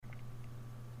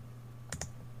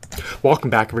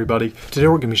Welcome back, everybody. Today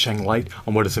we're going to be shedding light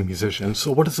on what is a musician.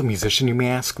 So what is a musician, you may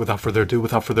ask? Without further ado,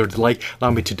 without further delay,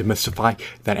 allow me to demystify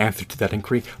that answer to that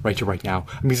inquiry right here, right now.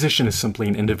 A musician is simply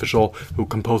an individual who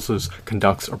composes,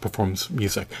 conducts, or performs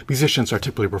music. Musicians are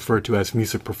typically referred to as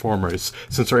music performers,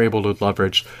 since they're able to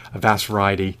leverage a vast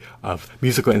variety of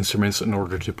musical instruments in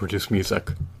order to produce music.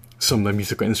 Some of the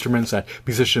musical instruments that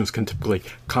musicians can typically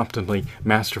competently,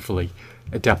 masterfully,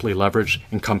 adeptly leverage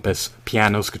encompass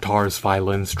pianos, guitars,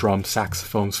 violins, drums,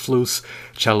 saxophones, flutes,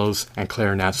 cellos, and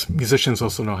clarinets. Musicians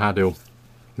also know how to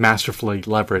masterfully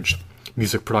leverage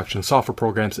music production software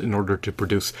programs in order to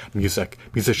produce music.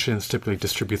 Musicians typically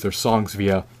distribute their songs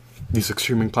via music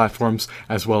streaming platforms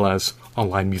as well as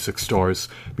online music stores.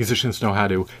 Musicians know how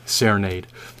to serenade,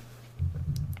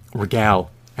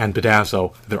 regale, and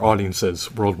bedazzle their audiences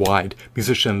worldwide.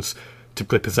 Musicians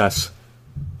typically possess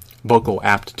vocal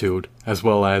aptitude as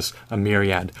well as a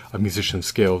myriad of musician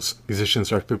skills.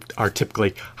 Musicians are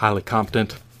typically highly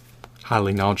competent,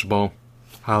 highly knowledgeable,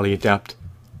 highly adept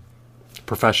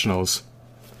professionals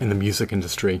in the music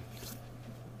industry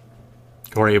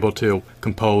who are able to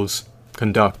compose,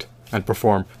 conduct, and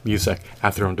perform music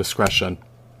at their own discretion.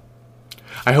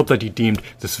 I hope that you deemed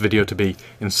this video to be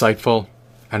insightful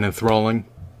and enthralling.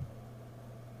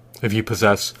 If you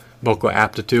possess vocal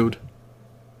aptitude,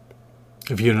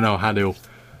 if you know how to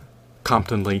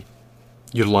competently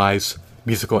utilize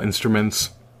musical instruments,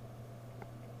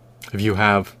 if you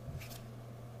have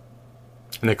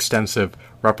an extensive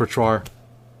repertoire,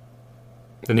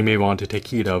 then you may want to take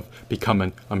heed of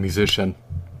becoming a musician.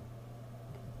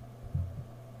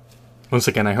 Once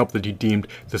again, I hope that you deemed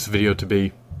this video to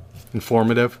be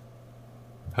informative.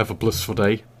 Have a blissful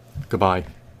day. Goodbye.